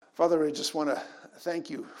Father, I just want to thank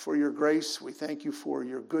you for your grace. We thank you for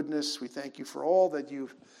your goodness. We thank you for all that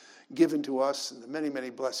you've given to us and the many,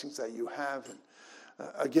 many blessings that you have. And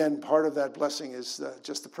again, part of that blessing is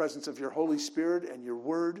just the presence of your Holy Spirit and your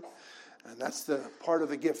word. And that's the part of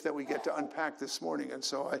the gift that we get to unpack this morning. And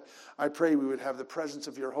so I pray we would have the presence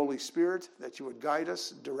of your Holy Spirit, that you would guide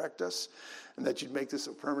us, direct us, and that you'd make this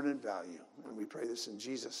of permanent value. And we pray this in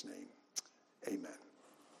Jesus' name. Amen.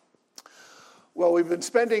 Well, we've been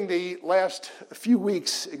spending the last few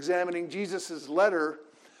weeks examining Jesus' letter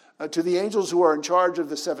to the angels who are in charge of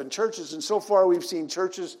the 7 churches. And so far we've seen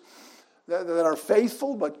churches that are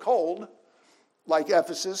faithful but cold, like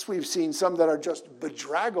Ephesus. We've seen some that are just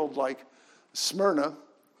bedraggled, like Smyrna.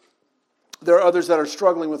 There are others that are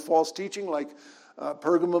struggling with false teaching, like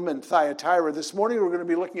Pergamum and Thyatira. This morning we're going to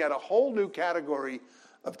be looking at a whole new category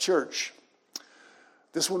of church.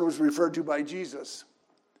 This one was referred to by Jesus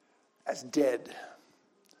as dead.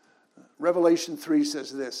 Revelation 3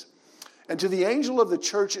 says this, "And to the angel of the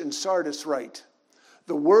church in Sardis write,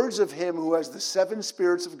 the words of him who has the 7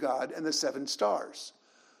 spirits of God and the 7 stars.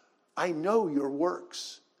 I know your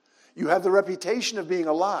works. You have the reputation of being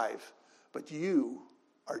alive, but you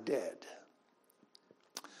are dead."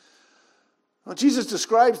 Well, Jesus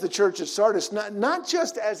describes the church of Sardis not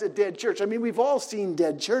just as a dead church. I mean, we've all seen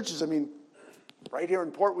dead churches. I mean, right here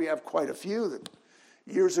in Port we have quite a few that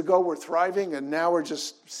years ago were thriving, and now we're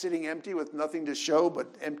just sitting empty with nothing to show but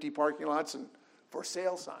empty parking lots and for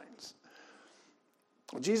sale signs.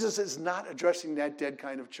 Well, Jesus is not addressing that dead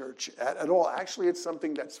kind of church at all. Actually, it's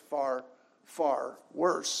something that's far, far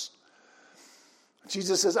worse.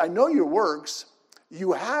 Jesus says, I know your works.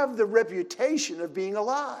 You have the reputation of being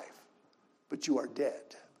alive, but you are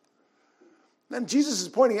dead. Then Jesus is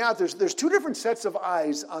pointing out there's 2 different sets of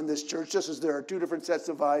eyes on this church, just as there are 2 different sets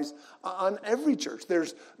of eyes on every church.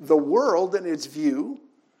 There's the world and its view,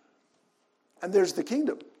 and there's the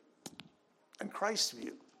kingdom and Christ's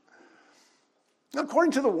view. Now,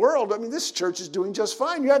 according to the world, I mean, this church is doing just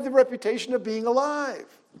fine. You have the reputation of being alive.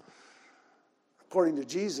 According to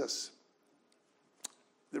Jesus,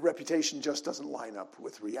 the reputation just doesn't line up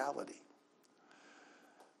with reality.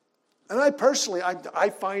 And I personally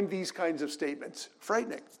find these kinds of statements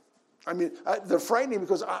frightening. I mean, they're frightening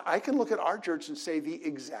because I can look at our church and say the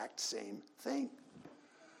exact same thing.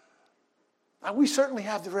 Now, we certainly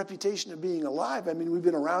have the reputation of being alive. I mean, we've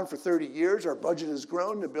been around for 30 years. Our budget has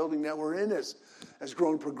grown. The building that we're in has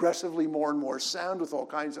grown progressively more and more sound with all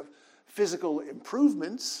kinds of physical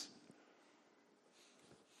improvements.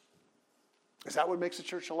 Is that what makes a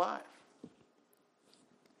church alive?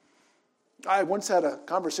 I once had a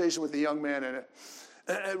conversation with a young man, and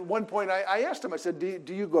at one point I asked him, I said,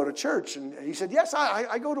 do you go to church? And he said, yes,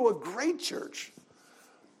 I go to a great church.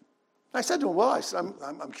 I said to him, well,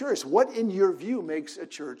 I'm curious, what in your view makes a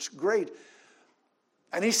church great?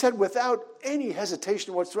 And he said, without any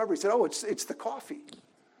hesitation whatsoever, he said, oh, it's the coffee.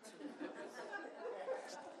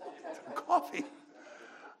 Coffee?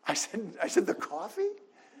 I said, the coffee?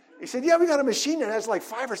 He said, yeah, we got a machine that has like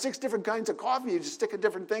 5 or 6 different kinds of coffee. You just stick a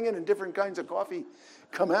different thing in and different kinds of coffee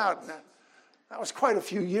come out. That was quite a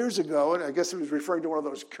few years ago, and I guess he was referring to one of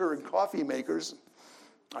those Keurig coffee makers.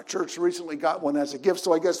 Our church recently got one as a gift,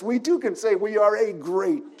 so I guess we too can say we are a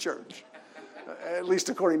great church, at least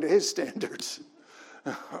according to his standards.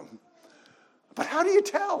 But how do you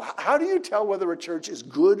tell? How do you tell whether a church is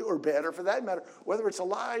good or bad, or for that matter, whether it's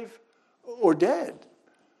alive or dead?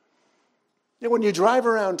 You know, when you drive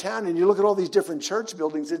around town and you look at all these different church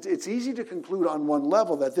buildings, it's easy to conclude on one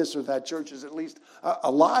level that this or that church is at least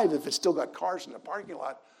alive if it's still got cars in the parking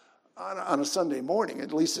lot on a Sunday morning.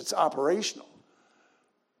 At least it's operational.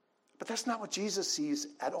 But that's not what Jesus sees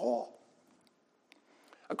at all.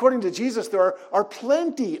 According to Jesus, there are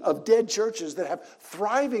plenty of dead churches that have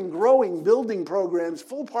thriving, growing building programs,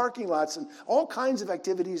 full parking lots, and all kinds of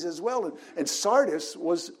activities as well. And Sardis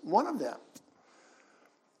was one of them.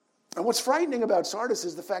 And what's frightening about Sardis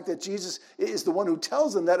is the fact that Jesus is the one who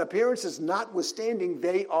tells them that appearances notwithstanding,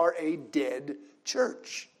 they are a dead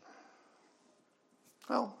church.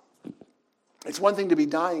 Well, it's one thing to be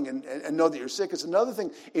dying and know that you're sick. It's another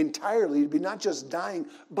thing entirely to be not just dying,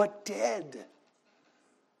 but dead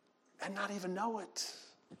and not even know it.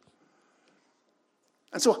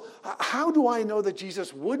 And so how do I know that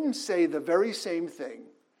Jesus wouldn't say the very same thing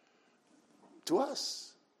to us?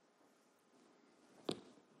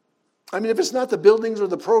 I mean, if it's not the buildings or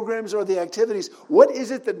the programs or the activities, what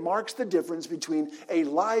is it that marks the difference between a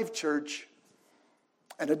live church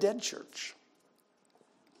and a dead church?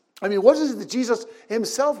 I mean, what is it that Jesus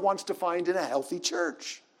himself wants to find in a healthy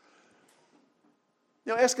church?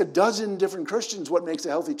 Ask a dozen different Christians what makes a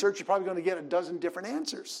healthy church, you're probably going to get a dozen different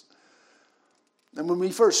answers. And when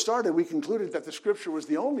we first started, we concluded that the Scripture was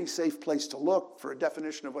the only safe place to look for a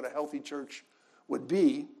definition of what a healthy church would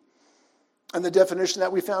be. And the definition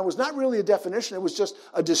that we found was not really a definition, it was just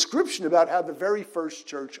a description about how the very first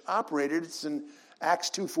church operated. It's in Acts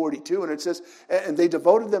 2:42, and it says, and they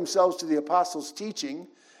devoted themselves to the apostles' teaching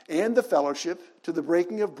and the fellowship, to the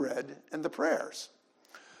breaking of bread and the prayers.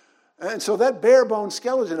 And so that bare bone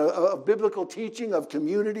skeleton of biblical teaching, of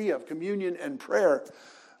community, of communion and prayer,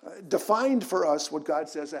 defined for us what God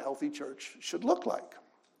says a healthy church should look like.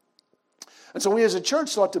 And so we as a church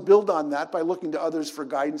sought to build on that by looking to others for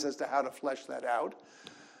guidance as to how to flesh that out.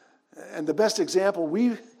 And the best example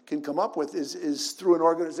we can come up with is through an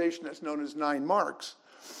organization that's known as 9 Marks.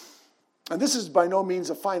 And this is by no means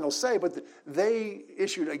a final say, but they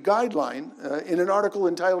issued a guideline in an article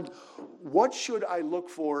entitled, "What Should I Look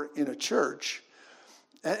For in a Church?"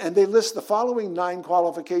 And they list the following 9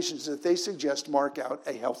 qualifications that they suggest mark out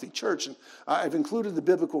a healthy church. And I've included the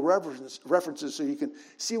biblical references so you can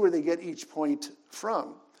see where they get each point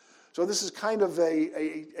from. So this is kind of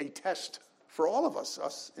a test for all of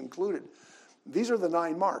us included. These are the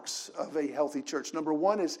 9 marks of a healthy church. Number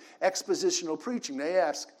 1 is expositional preaching. They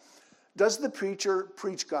ask, does the preacher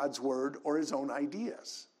preach God's word or his own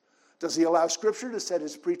ideas? Does he allow Scripture to set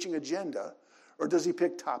his preaching agenda, or does he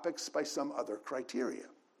pick topics by some other criteria?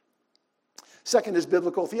 Second is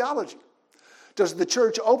biblical theology. Does the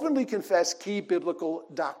church openly confess key biblical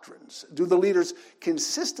doctrines? Do the leaders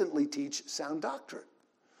consistently teach sound doctrine?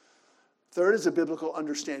 Third is a biblical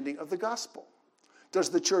understanding of the gospel. Does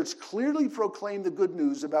the church clearly proclaim the good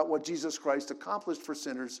news about what Jesus Christ accomplished for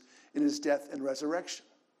sinners in his death and resurrection?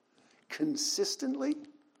 Consistently?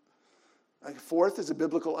 Fourth is a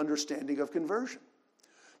biblical understanding of conversion.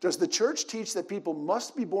 Does the church teach that people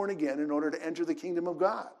must be born again in order to enter the kingdom of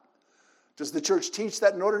God? Does the church teach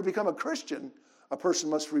that in order to become a Christian, a person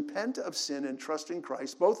must repent of sin and trust in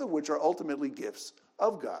Christ, both of which are ultimately gifts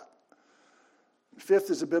of God? Fifth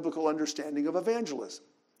is a biblical understanding of evangelism.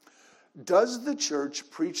 Does the church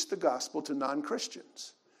preach the gospel to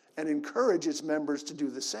non-Christians and encourage its members to do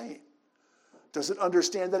the same? Does it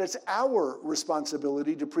understand that it's our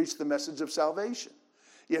responsibility to preach the message of salvation?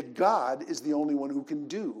 Yet God is the only one who can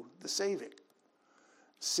do the saving.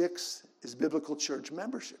 6 is biblical church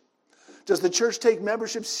membership. Does the church take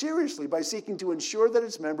membership seriously by seeking to ensure that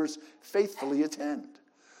its members faithfully attend?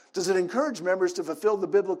 Does it encourage members to fulfill the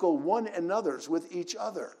biblical one another's with each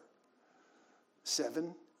other?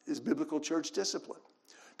 7 is biblical church discipline.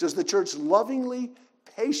 Does the church lovingly,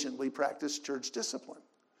 patiently practice church discipline?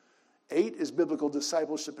 8 is biblical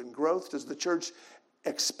discipleship and growth. Does the church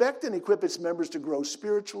expect and equip its members to grow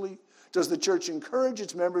spiritually? Does the church encourage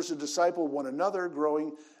its members to disciple one another?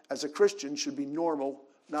 Growing as a Christian should be normal,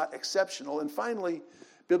 not exceptional. And finally,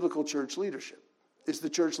 biblical church leadership. Is the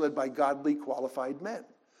church led by godly, qualified men?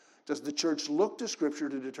 Does the church look to Scripture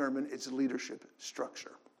to determine its leadership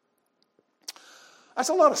structure? That's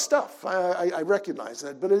a lot of stuff. I recognize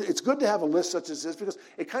that. But it's good to have a list such as this because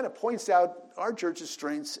it kind of points out our church's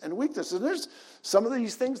strengths and weaknesses. And there's some of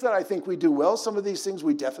these things that I think we do well. Some of these things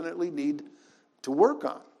we definitely need to work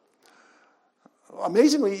on.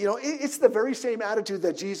 Amazingly, it's the very same attitude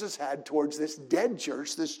that Jesus had towards this dead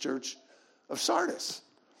church, this church of Sardis.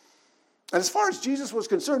 And as far as Jesus was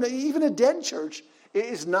concerned, even a dead church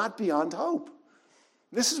is not beyond hope.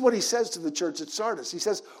 This is what he says to the church at Sardis. He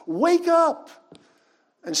says, "Wake up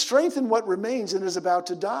and strengthen what remains and is about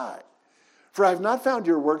to die. For I have not found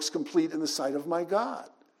your works complete in the sight of my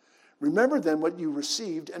God. Remember then what you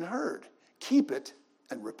received and heard. Keep it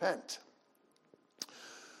and repent."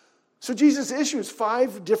 So Jesus issues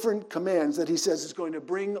 5 different commands that he says is going to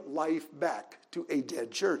bring life back to a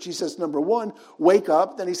dead church. He says, number 1, wake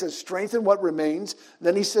up. Then he says, strengthen what remains.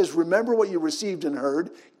 Then he says, remember what you received and heard.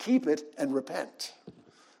 Keep it and repent.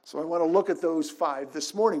 So I want to look at those 5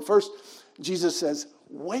 this morning. First, Jesus says,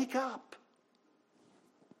 wake up.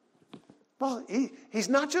 Well, he's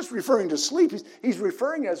not just referring to sleep. He's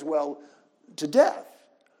referring as well to death.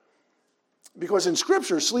 Because in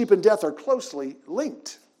Scripture, sleep and death are closely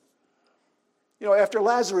linked. After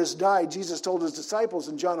Lazarus died, Jesus told his disciples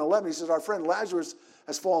in John 11, he says, our friend Lazarus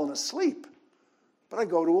has fallen asleep, but I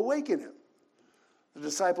go to awaken him. The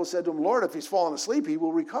disciples said to him, Lord, if he's fallen asleep, he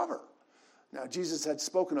will recover. Now, Jesus had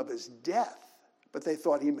spoken of his death, but they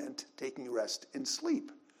thought he meant taking rest in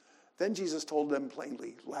sleep. Then Jesus told them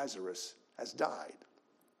plainly, Lazarus has died.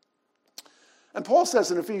 And Paul says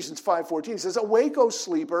in Ephesians 5:14, he says, awake, O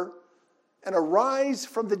sleeper, and arise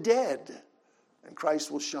from the dead, and Christ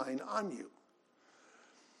will shine on you.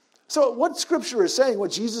 So what Scripture is saying,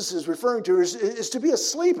 what Jesus is referring to, is to be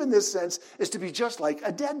asleep in this sense, is to be just like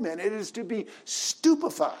a dead man. It is to be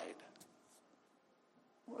stupefied,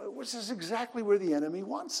 which is exactly where the enemy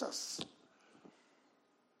wants us.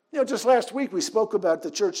 Just last week we spoke about the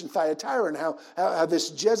church in Thyatira and how this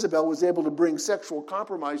Jezebel was able to bring sexual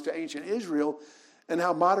compromise to ancient Israel and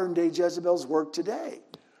how modern-day Jezebels work today.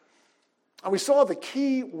 And we saw the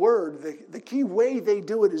key word, the key way they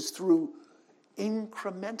do it is through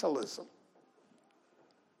incrementalism.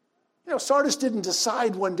 Sardis didn't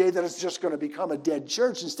decide one day that it's just going to become a dead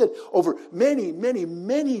church. Instead, over many, many,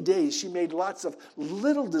 many days, she made lots of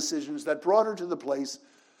little decisions that brought her to the place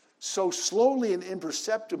so slowly and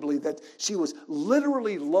imperceptibly that she was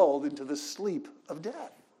literally lulled into the sleep of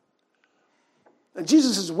death. And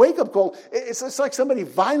Jesus' wake-up call, it's like somebody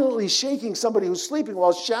violently shaking somebody who's sleeping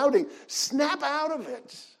while shouting, "Snap out of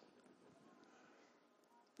it."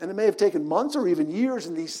 And it may have taken months or even years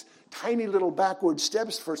in these tiny little backward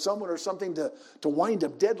steps for someone or something to wind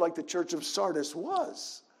up dead like the church of Sardis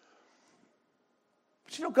was.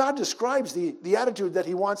 But God describes the attitude that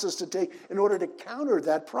he wants us to take in order to counter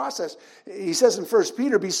that process. He says in 1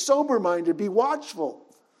 Peter, "Be sober-minded, be watchful.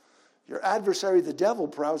 Your adversary, the devil,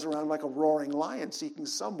 prowls around like a roaring lion seeking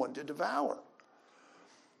someone to devour."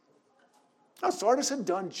 Now, Sardis had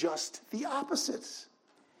done just the opposite.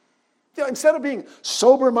 Instead of being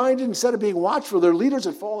sober-minded, instead of being watchful, their leaders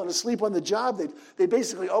had fallen asleep on the job. They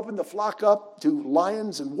basically opened the flock up to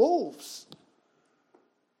lions and wolves.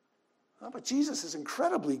 But Jesus is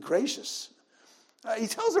incredibly gracious. He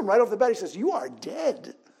tells them right off the bat, he says, "You are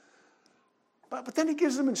dead." But then he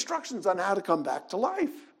gives them instructions on how to come back to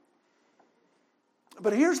life.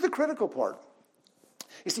 But here's the critical part.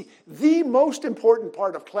 You see, the most important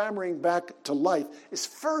part of clamoring back to life is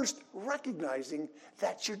first recognizing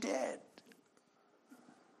that you're dead.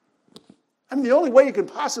 I mean, the only way you can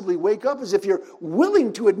possibly wake up is if you're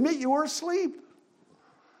willing to admit you were asleep.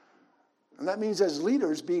 And that means, as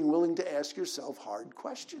leaders, being willing to ask yourself hard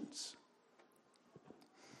questions.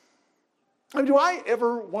 I mean, do I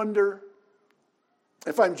ever wonder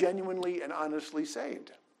if I'm genuinely and honestly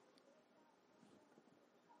saved?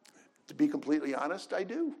 To be completely honest, I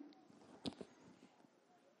do.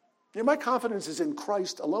 My confidence is in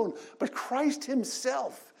Christ alone. But Christ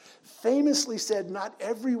himself famously said, "Not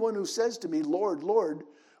everyone who says to me, 'Lord, Lord,'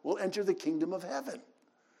 will enter the kingdom of heaven,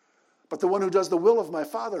 but the one who does the will of my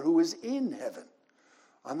Father who is in heaven.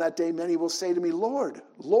 On that day many will say to me, 'Lord,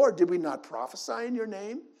 Lord, did we not prophesy in your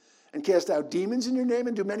name and cast out demons in your name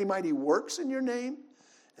and do many mighty works in your name?'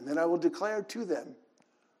 And then I will declare to them,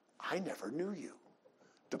 'I never knew you.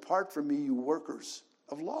 Depart from me, you workers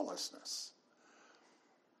of lawlessness.'"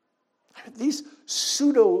 These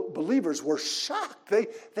pseudo-believers were shocked.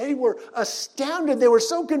 They were astounded. They were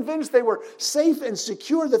so convinced they were safe and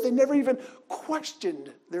secure that they never even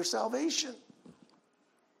questioned their salvation.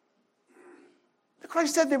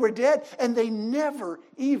 Christ said they were dead, and they never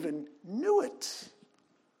even knew it.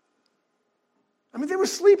 I mean, they were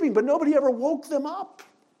sleeping, but nobody ever woke them up.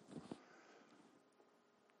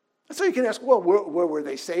 And so you can ask, well, were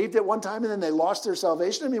they saved at one time and then they lost their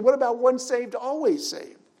salvation? I mean, what about once saved, always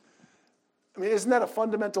saved? I mean, isn't that a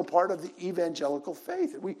fundamental part of the evangelical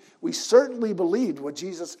faith? We certainly believed what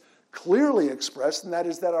Jesus clearly expressed, and that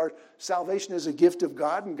is that our salvation is a gift of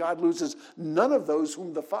God, and God loses none of those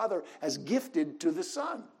whom the Father has gifted to the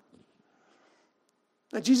Son.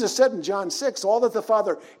 And Jesus said in John 6, "All that the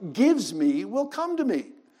Father gives me will come to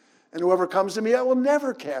me, and whoever comes to me I will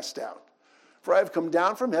never cast out. For I have come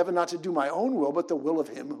down from heaven not to do my own will, but the will of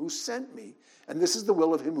him who sent me. And this is the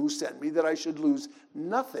will of him who sent me, that I should lose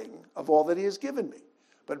nothing of all that he has given me,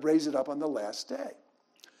 but raise it up on the last day."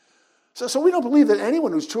 So we don't believe that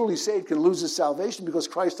anyone who's truly saved can lose his salvation, because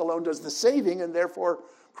Christ alone does the saving, and therefore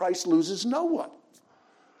Christ loses no one.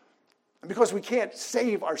 And because we can't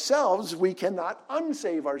save ourselves, we cannot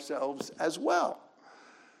unsave ourselves as well.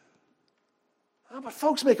 But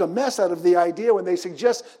folks make a mess out of the idea when they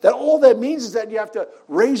suggest that all that means is that you have to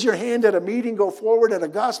raise your hand at a meeting, go forward at a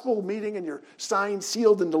gospel meeting, and you're signed,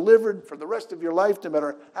 sealed, and delivered for the rest of your life, no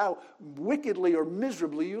matter how wickedly or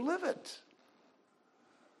miserably you live it.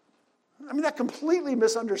 I mean, that completely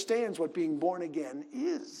misunderstands what being born again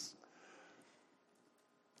is.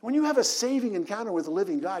 When you have a saving encounter with the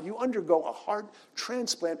living God, you undergo a heart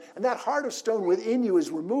transplant, and that heart of stone within you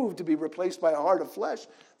is removed to be replaced by a heart of flesh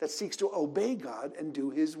that seeks to obey God and do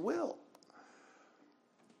his will.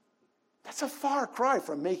 That's a far cry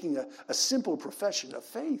from making a simple profession of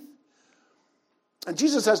faith. And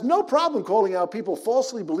Jesus has no problem calling out people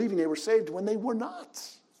falsely believing they were saved when they were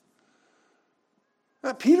not.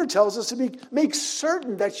 Now, Peter tells us to make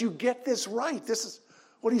certain that you get this right. This is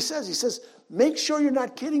what he says, make sure you're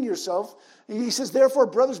not kidding yourself. He says, therefore,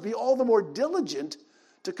 brothers, be all the more diligent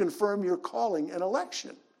to confirm your calling and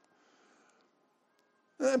election.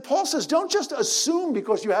 And Paul says, don't just assume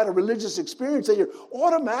because you had a religious experience that you're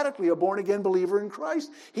automatically a born-again believer in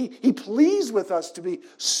Christ. He pleads with us to be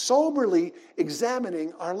soberly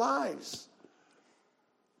examining our lives.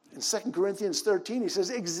 In 2 Corinthians 13, he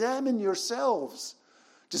says, examine yourselves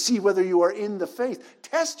to see whether you are in the faith.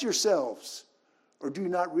 Test yourselves. Or do you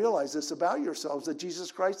not realize this about yourselves, that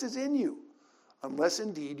Jesus Christ is in you, unless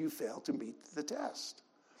indeed you fail to meet the test?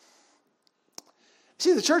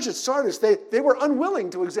 See, the church at Sardis, they were unwilling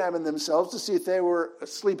to examine themselves to see if they were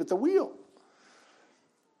asleep at the wheel.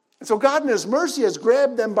 And so God in his mercy has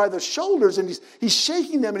grabbed them by the shoulders, and he's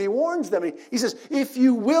shaking them, and he warns them. He says, if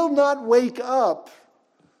you will not wake up,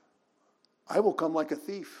 I will come like a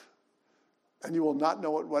thief, and you will not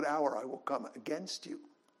know at what hour I will come against you.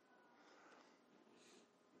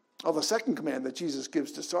 Oh, the second command that Jesus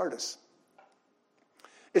gives to Sardis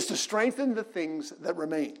is to strengthen the things that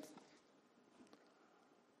remain.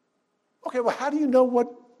 Okay, well, how do you know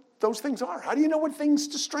what those things are? How do you know what things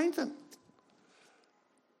to strengthen?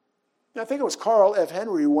 I think it was Carl F.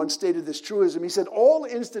 Henry who once stated this truism. He said, all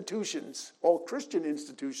institutions, all Christian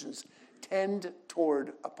institutions, tend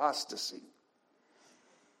toward apostasy.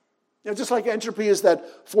 Just like entropy is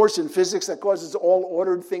that force in physics that causes all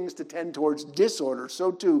ordered things to tend towards disorder,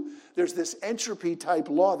 so too there's this entropy-type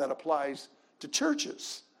law that applies to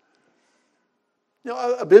churches.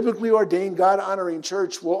 A biblically ordained, God-honoring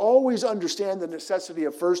church will always understand the necessity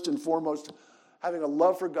of first and foremost having a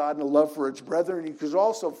love for God and a love for its brethren. You could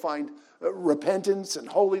also find repentance and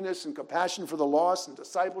holiness and compassion for the lost and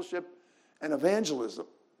discipleship and evangelism.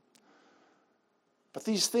 But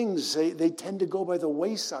these things, they tend to go by the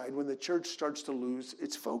wayside when the church starts to lose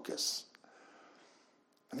its focus.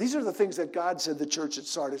 And these are the things that God said the church at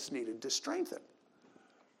Sardis needed to strengthen.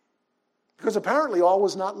 Because apparently all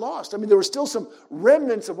was not lost. There were still some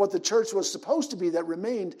remnants of what the church was supposed to be that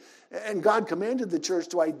remained, and God commanded the church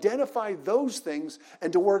to identify those things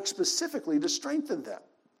and to work specifically to strengthen them.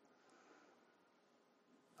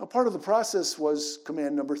 Now, part of the process was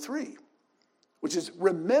command number 3, which is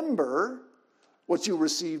remember what you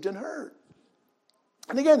received and heard.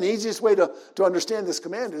 And again, the easiest way to understand this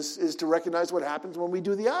command is to recognize what happens when we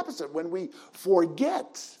do the opposite, when we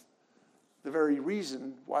forget the very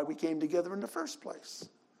reason why we came together in the first place.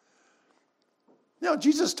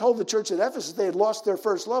 Jesus told the church at Ephesus they had lost their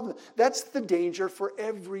first love. That's the danger for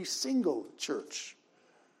every single church.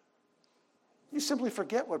 You simply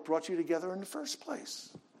forget what brought you together in the first place.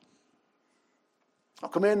 Now,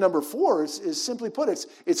 command number 4 is simply put,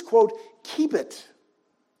 it's quote, keep it.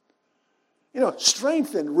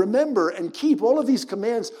 Strengthen, remember, and keep. All of these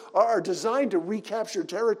commands are designed to recapture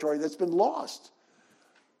territory that's been lost.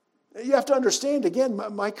 You have to understand, again,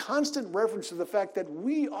 my constant reference to the fact that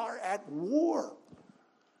we are at war.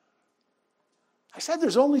 I said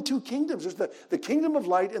there's only 2 kingdoms. There's the kingdom of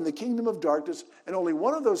light and the kingdom of darkness, and only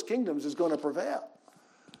one of those kingdoms is going to prevail.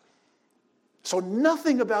 So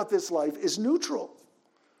nothing about this life is neutral.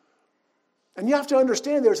 And you have to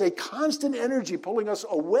understand there's a constant energy pulling us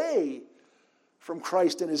away from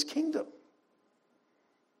Christ and his kingdom.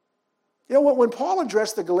 When Paul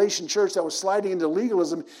addressed the Galatian church that was sliding into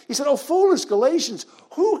legalism, he said, oh, foolish Galatians,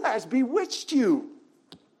 who has bewitched you?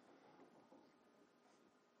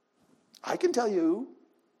 I can tell you who.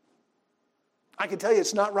 I can tell you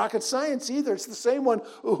it's not rocket science either. It's the same one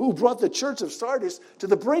who brought the church of Sardis to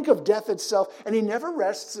the brink of death itself, and he never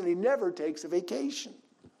rests and he never takes a vacation.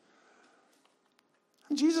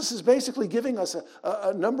 And Jesus is basically giving us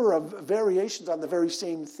a number of variations on the very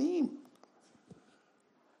same theme.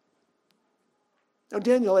 Now,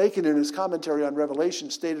 Daniel Aiken, in his commentary on Revelation,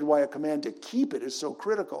 stated why a command to keep it is so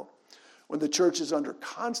critical when the church is under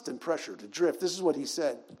constant pressure to drift. This is what he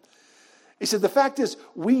said. He said, the fact is,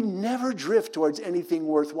 we never drift towards anything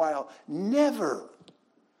worthwhile. Never.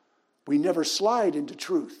 We never slide into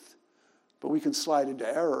truth, but we can slide into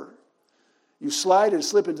error. You slide and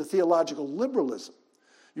slip into theological liberalism.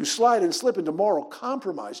 You slide and slip into moral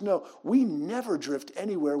compromise. No, we never drift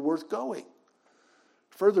anywhere worth going.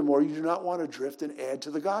 Furthermore, you do not want to drift and add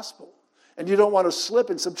to the gospel. And you don't want to slip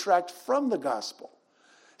and subtract from the gospel.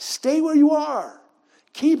 Stay where you are.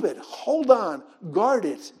 Keep it. Hold on. Guard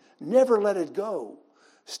it. Never let it go.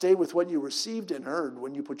 Stay with what you received and heard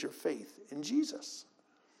when you put your faith in Jesus.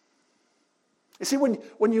 You see,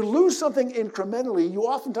 when you lose something incrementally, you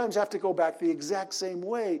oftentimes have to go back the exact same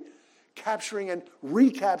way, capturing and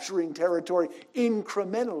recapturing territory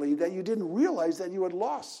incrementally that you didn't realize that you had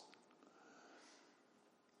lost.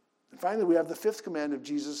 And finally, we have the fifth command of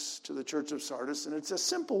Jesus to the church of Sardis, and it's a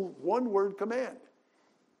simple one-word command.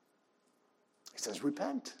 He says,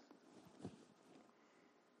 repent.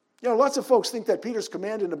 Lots of folks think that Peter's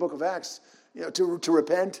command in the book of Acts, to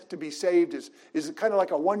repent, to be saved, is kind of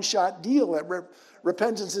like a one-shot deal. That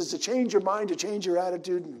repentance is to change your mind, to change your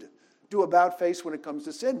attitude, and to do about face when it comes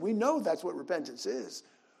to sin. We know that's what repentance is.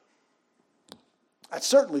 That's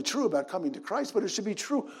certainly true about coming to Christ, but it should be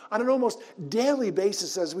true on an almost daily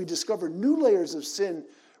basis as we discover new layers of sin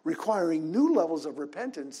requiring new levels of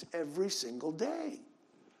repentance every single day.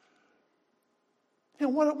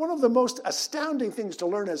 One of the most astounding things to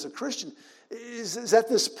learn as a Christian is that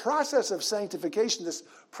this process of sanctification, this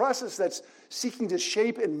process that's seeking to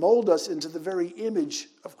shape and mold us into the very image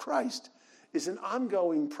of Christ, is an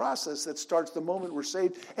ongoing process that starts the moment we're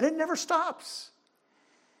saved, and it never stops.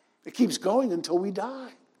 It keeps going until we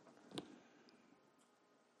die.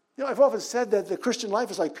 I've often said that the Christian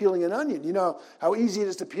life is like peeling an onion. You know how easy it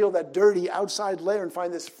is to peel that dirty outside layer and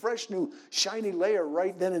find this fresh, new, shiny layer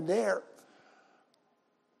right then and there.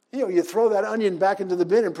 You throw that onion back into the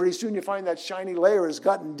bin, and pretty soon you find that shiny layer has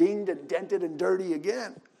gotten dinged and dented and dirty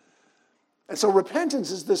again. And so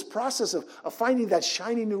repentance is this process of finding that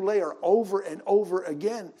shiny new layer over and over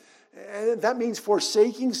again. And that means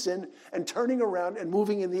forsaking sin and turning around and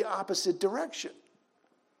moving in the opposite direction.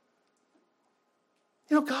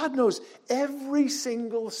 God knows every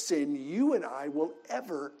single sin you and I will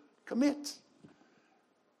ever commit.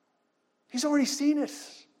 He's already seen it.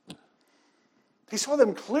 He saw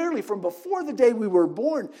them clearly from before the day we were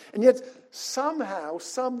born. And yet, somehow,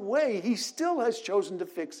 some way, he still has chosen to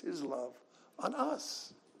fix his love on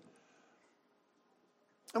us.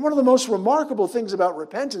 And one of the most remarkable things about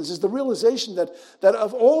repentance is the realization that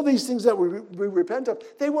of all these things that we repent of,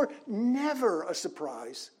 they were never a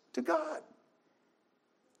surprise to God.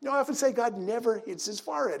 I often say God never hits his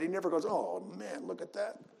forehead. He never goes, oh man, look at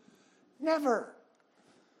that. Never.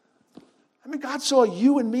 God saw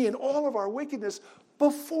you and me and all of our wickedness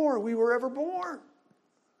before we were ever born.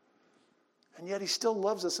 And yet he still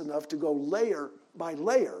loves us enough to go layer by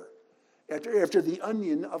layer after the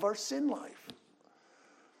onion of our sin life.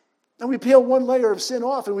 And we peel one layer of sin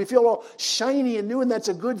off and we feel all shiny and new, and that's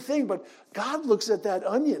a good thing. But God looks at that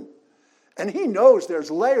onion and he knows there's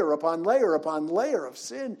layer upon layer upon layer of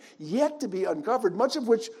sin yet to be uncovered, much of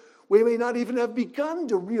which we may not even have begun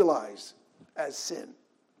to realize as sin.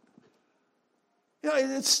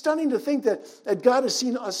 It's stunning to think that God has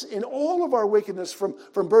seen us in all of our wickedness from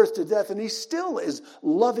birth to death, and he still is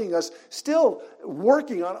loving us, still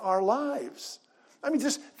working on our lives.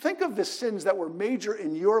 Just think of the sins that were major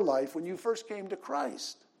in your life when you first came to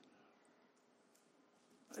Christ.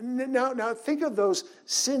 Now think of those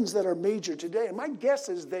sins that are major today, and my guess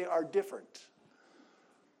is they are different.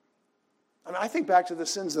 I think back to the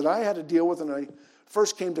sins that I had to deal with when I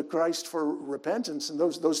first came to Christ for repentance, and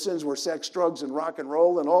those sins were sex, drugs, and rock and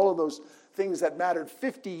roll, and all of those things that mattered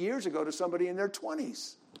 50 years ago to somebody in their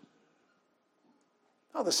 20s.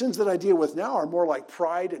 Now, the sins that I deal with now are more like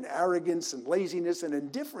pride and arrogance and laziness and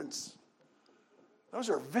indifference. Those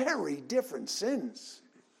are very different sins.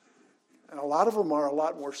 And a lot of them are a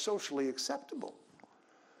lot more socially acceptable.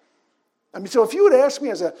 So if you would ask me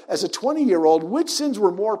as a 20-year-old, which sins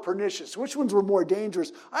were more pernicious, which ones were more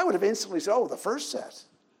dangerous, I would have instantly said, the first set.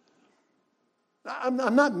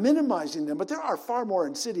 I'm not minimizing them, but there are far more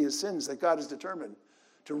insidious sins that God is determined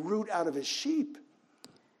to root out of his sheep.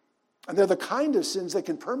 And they're the kind of sins that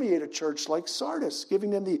can permeate a church like Sardis,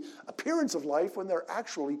 giving them the appearance of life when they're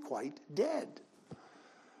actually quite dead.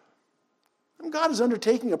 And God is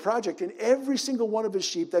undertaking a project in every single one of his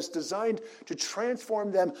sheep that's designed to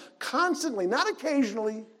transform them constantly, not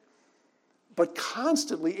occasionally, but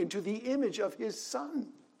constantly into the image of his Son.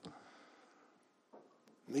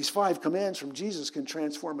 And these 5 commands from Jesus can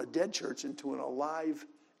transform a dead church into an alive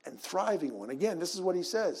and thriving one. Again, this is what he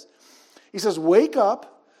says. He says, wake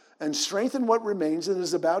up and strengthen what remains and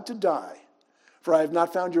is about to die, for I have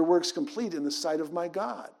not found your works complete in the sight of my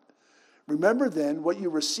God. Remember then what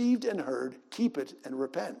you received and heard, keep it and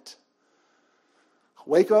repent.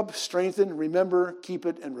 Wake up, strengthen, remember, keep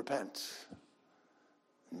it, and repent.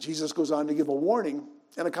 And Jesus goes on to give a warning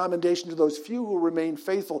and a commendation to those few who remain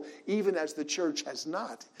faithful, even as the church has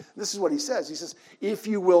not. This is what he says. He says, if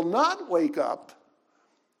you will not wake up,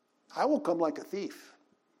 I will come like a thief,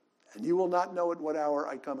 and you will not know at what hour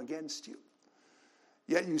I come against you.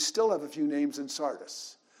 Yet you still have a few names in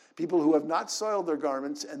Sardis, people who have not soiled their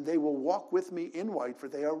garments, and they will walk with me in white, for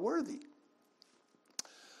they are worthy.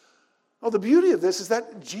 Well, the beauty of this is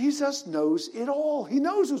that Jesus knows it all. He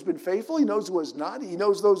knows who's been faithful. He knows who has not. He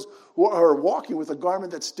knows those who are walking with a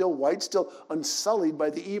garment that's still white, still unsullied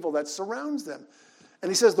by the evil that surrounds them.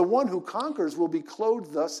 And he says, the one who conquers will be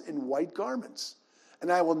clothed thus in white garments.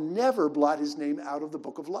 And I will never blot his name out of the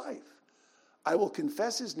book of life. I will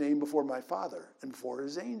confess his name before my Father and before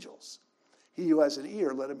his angels. He who has an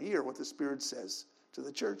ear, let him hear what the Spirit says to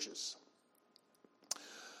the churches.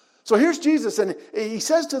 So here's Jesus, and he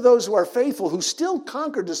says to those who are faithful, who still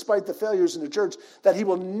conquer despite the failures in the church, that he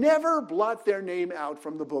will never blot their name out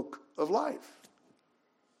from the book of life.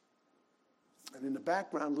 And in the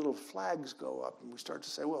background, little flags go up, and we start to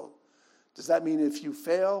say, well, does that mean if you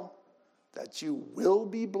fail, that you will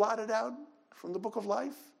be blotted out from the book of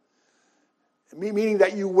life? Meaning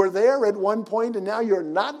that you were there at one point, and now you're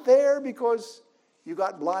not there because you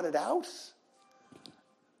got blotted out?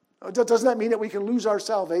 Doesn't that mean that we can lose our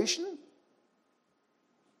salvation?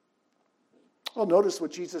 Well, notice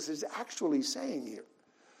what Jesus is actually saying here.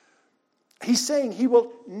 He's saying he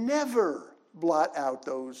will never blot out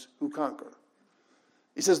those who conquer.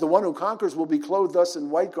 He says, the one who conquers will be clothed thus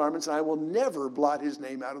in white garments, and I will never blot his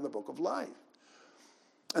name out of the book of life.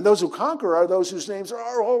 And those who conquer are those whose names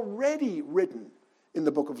are already written in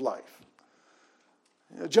the book of life.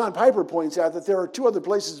 John Piper points out that there are two other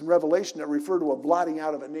places in Revelation that refer to a blotting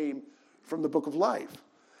out of a name from the book of life.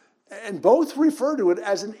 And both refer to it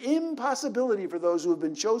as an impossibility for those who have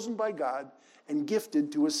been chosen by God and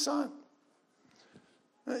gifted to his Son.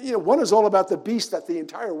 One is all about the beast that the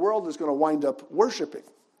entire world is going to wind up worshiping.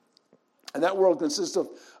 And that world consists of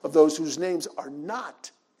those whose names are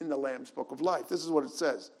not in the Lamb's book of life. This is what it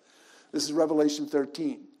says. This is Revelation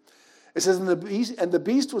 13. It says, and the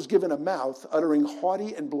beast was given a mouth uttering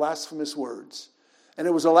haughty and blasphemous words, and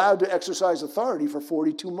it was allowed to exercise authority for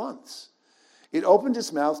 42 months. It opened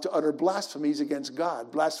its mouth to utter blasphemies against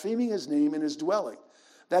God, blaspheming his name and his dwelling,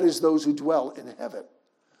 that is, those who dwell in heaven.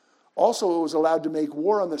 Also, it was allowed to make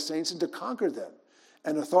war on the saints and to conquer them,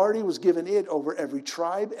 and authority was given it over every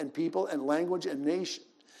tribe and people and language and nation.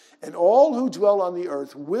 And all who dwell on the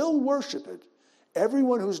earth will worship it,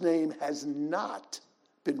 everyone whose name has not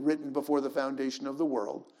been written before the foundation of the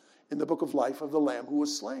world in the book of life of the Lamb who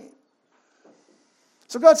was slain.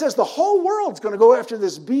 So God says the whole world's going to go after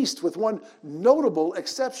this beast with one notable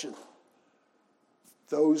exception.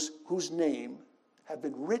 Those whose name have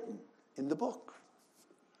been written in the book.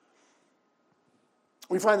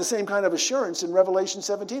 We find the same kind of assurance in Revelation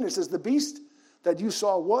 17. It says, the beast that you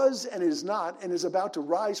saw was and is not and is about to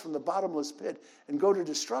rise from the bottomless pit and go to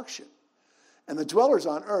destruction. And the dwellers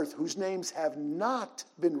on earth, whose names have not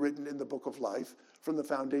been written in the book of life from the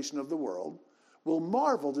foundation of the world, will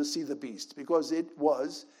marvel to see the beast, because it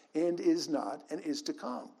was and is not and is to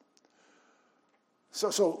come.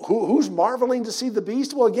 So who's marveling to see the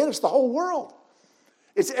beast? Well, again, it's the whole world.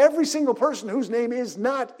 It's every single person whose name is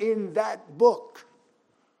not in that book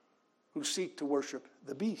who seek to worship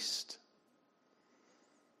the beast.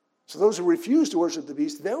 So those who refuse to worship the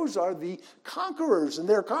beast, those are the conquerors. And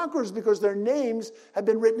they're conquerors because their names have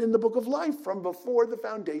been written in the book of life from before the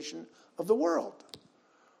foundation of the world.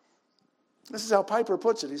 This is how Piper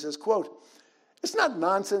puts it. He says, quote, it's not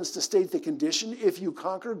nonsense to state the condition. If you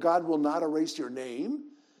conquer, God will not erase your name.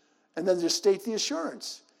 And then just state the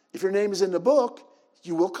assurance. If your name is in the book,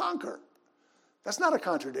 you will conquer. That's not a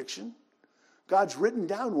contradiction. God's written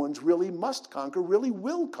down ones really must conquer, really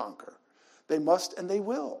will conquer. They must and they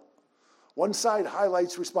will. One side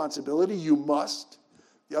highlights responsibility, you must.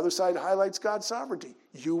 The other side highlights God's sovereignty,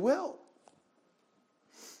 you will.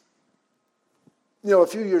 A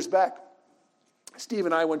few years back, Steve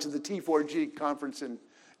and I went to the T4G conference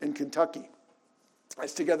in Kentucky.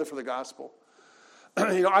 It's Together for the Gospel.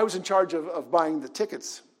 I was in charge of buying the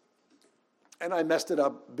tickets, and I messed it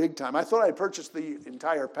up big time. I thought I purchased the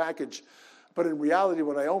entire package, but in reality,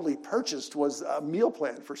 what I only purchased was a meal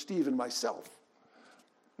plan for Steve and myself.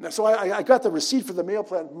 Now, so I got the receipt for the meal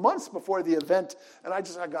plan months before the event, and I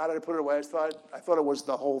got it, I put it away. I thought it was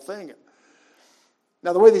the whole thing.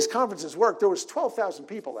 Now, the way these conferences work, there was 12,000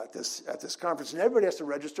 people at this conference, and everybody has to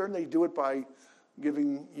register, and they do it by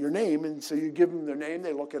giving your name. And so you give them their name,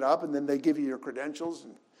 they look it up, and then they give you your credentials,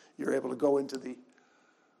 and you're able to go into the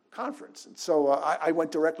conference. And so I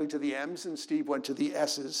went directly to the M's, and Steve went to the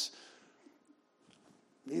S's.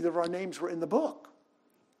 Neither of our names were in the book.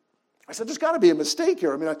 I said, there's got to be a mistake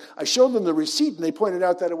here. I showed them the receipt, and they pointed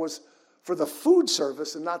out that it was for the food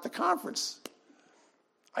service and not the conference.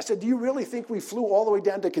 I said, do you really think we flew all the way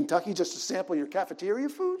down to Kentucky just to sample your cafeteria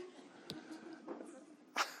food?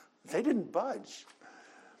 They didn't budge.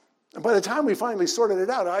 And by the time we finally sorted it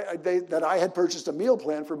out, that I had purchased a meal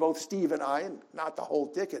plan for both Steve and I, and not the whole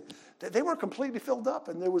ticket, they were completely filled up,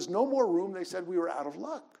 and there was no more room. They said we were out of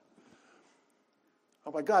luck.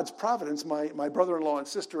 Well, by God's providence, my brother-in-law and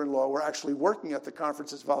sister-in-law were actually working at the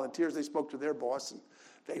conference as volunteers. They spoke to their boss, and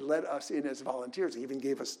they let us in as volunteers. They even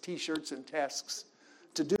gave us T-shirts and tasks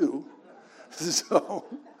to do. So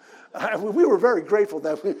we were very grateful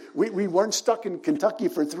that we weren't stuck in Kentucky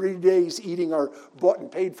for 3 days eating our bought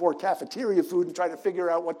and paid for cafeteria food and trying to figure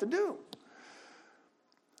out what to do.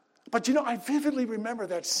 But I vividly remember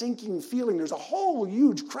that sinking feeling. There's a whole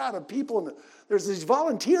huge crowd of people, and there's these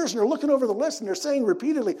volunteers, and they're looking over the list, and they're saying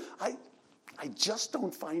repeatedly, I just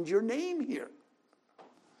don't find your name here.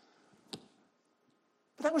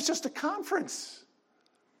 But that was just a conference.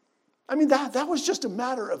 I mean, that was just a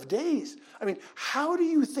matter of days. I mean, how do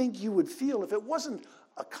you think you would feel if it wasn't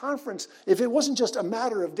a conference, if it wasn't just a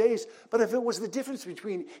matter of days, but if it was the difference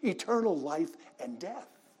between eternal life and death?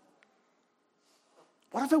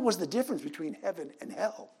 What if it was the difference between heaven and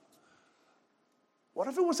hell? What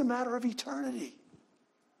if it was a matter of eternity?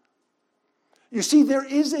 You see, there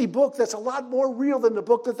is a book that's a lot more real than the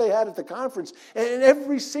book that they had at the conference. And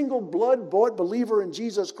every single blood-bought believer in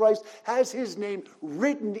Jesus Christ has his name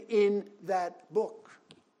written in that book.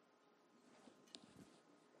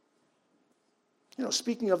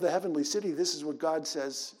 Speaking of the heavenly city, this is what God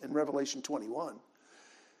says in Revelation 21.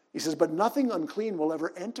 He says, "But nothing unclean will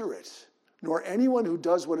ever enter it, nor anyone who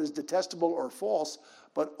does what is detestable or false,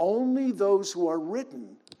 but only those who are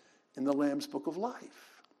written in the Lamb's book of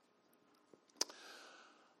life."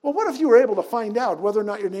 Well, what if you were able to find out whether or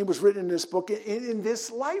not your name was written in this book in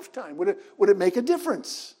this lifetime? Would it make a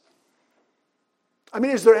difference? I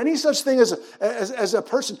mean, is there any such thing as a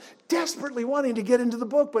person desperately wanting to get into the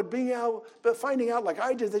book, but finding out like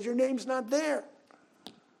I did that your name's not there?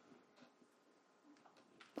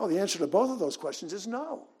 Well, the answer to both of those questions is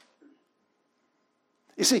no.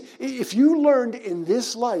 You see, if you learned in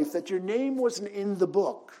this life that your name wasn't in the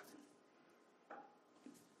book,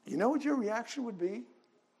 you know what your reaction would be?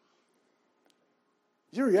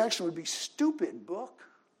 Your reaction would be, "Stupid book.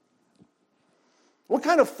 What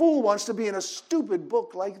kind of fool wants to be in a stupid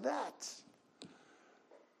book like that?"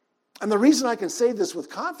 And the reason I can say this with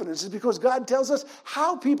confidence is because God tells us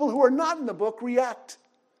how people who are not in the book react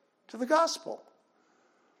to the gospel.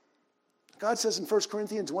 God says in 1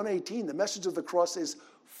 Corinthians 1:18, the message of the cross is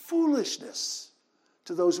foolishness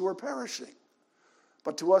to those who are perishing.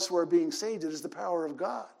 But to us who are being saved, it is the power of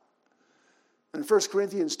God. In 1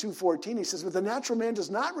 Corinthians 2:14, he says, "But the natural man does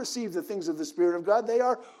not receive the things of the Spirit of God. They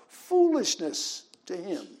are foolishness to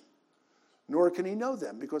him, nor can he know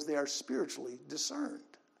them because they are spiritually discerned."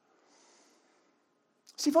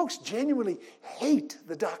 See, folks genuinely hate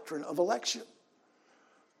the doctrine of election.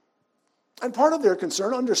 And part of their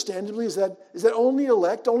concern, understandably, is that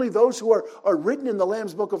only those who are written in the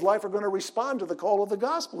Lamb's Book of Life are going to respond to the call of the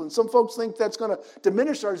gospel. And some folks think that's going to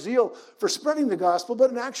diminish our zeal for spreading the gospel, but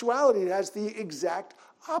in actuality, it has the exact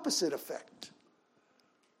opposite effect.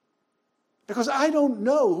 Because I don't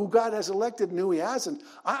know who God has elected and who he hasn't.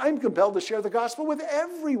 I'm compelled to share the gospel with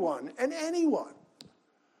everyone and anyone.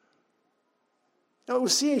 Now, it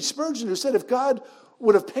was C.H. Spurgeon who said, if God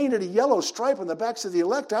would have painted a yellow stripe on the backs of the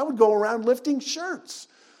elect, I would go around lifting shirts.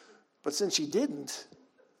 But since he didn't,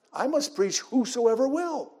 I must preach whosoever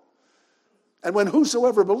will. And when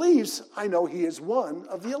whosoever believes, I know he is one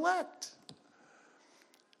of the elect.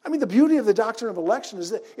 I mean, the beauty of the doctrine of election is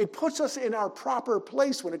that it puts us in our proper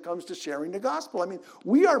place when it comes to sharing the gospel. I mean,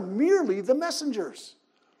 we are merely the messengers.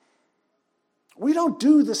 We don't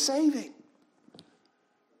do the saving.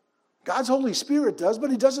 God's Holy Spirit does, but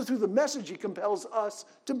he does it through the message he compels us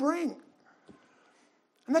to bring.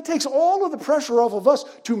 And that takes all of the pressure off of us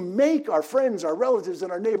to make our friends, our relatives,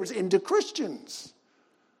 and our neighbors into Christians.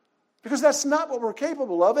 Because that's not what we're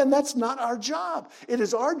capable of, and that's not our job. It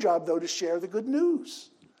is our job, though, to share the good news.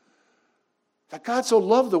 That God so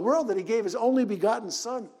loved the world that he gave his only begotten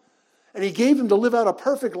Son. And he gave him to live out a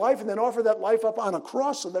perfect life and then offer that life up on a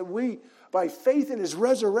cross so that we, by faith in his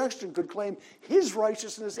resurrection, could claim his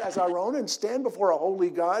righteousness as our own and stand before a holy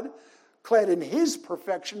God, clad in his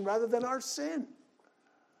perfection rather than our sin.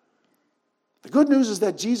 The good news is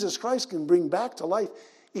that Jesus Christ can bring back to life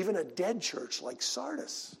even a dead church like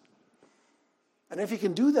Sardis. And if he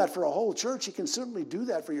can do that for a whole church, he can certainly do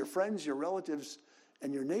that for your friends, your relatives,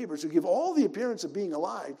 and your neighbors who give all the appearance of being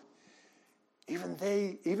alive,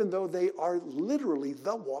 even though they are literally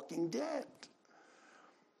the walking dead.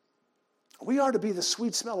 We are to be the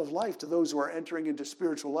sweet smell of life to those who are entering into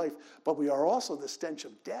spiritual life, but we are also the stench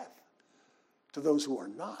of death to those who are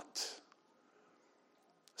not.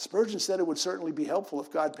 Spurgeon said it would certainly be helpful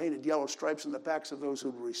if God painted yellow stripes on the backs of those who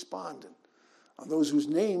would respond, and on those whose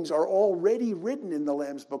names are already written in the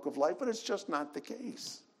Lamb's Book of Life, but it's just not the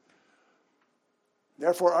case.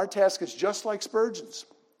 Therefore, our task is just like Spurgeon's.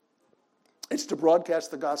 It's to broadcast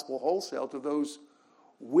the gospel wholesale to those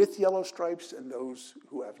with yellow stripes and those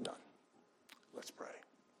who have none. Let's pray.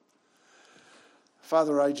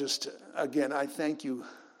 Father, I thank you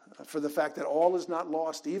for the fact that all is not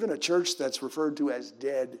lost. Even a church that's referred to as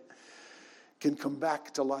dead can come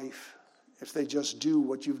back to life if they just do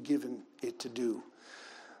what you've given it to do.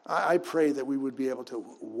 I pray that we would be able to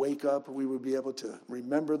wake up, we would be able to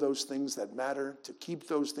remember those things that matter, to keep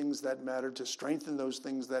those things that matter, to strengthen those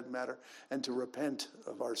things that matter, and to repent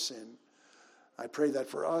of our sin. I pray that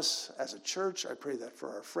for us as a church. I pray that for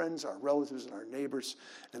our friends, our relatives, and our neighbors,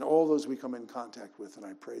 and all those we come in contact with. And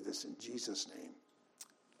I pray this in Jesus' name.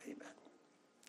 Amen.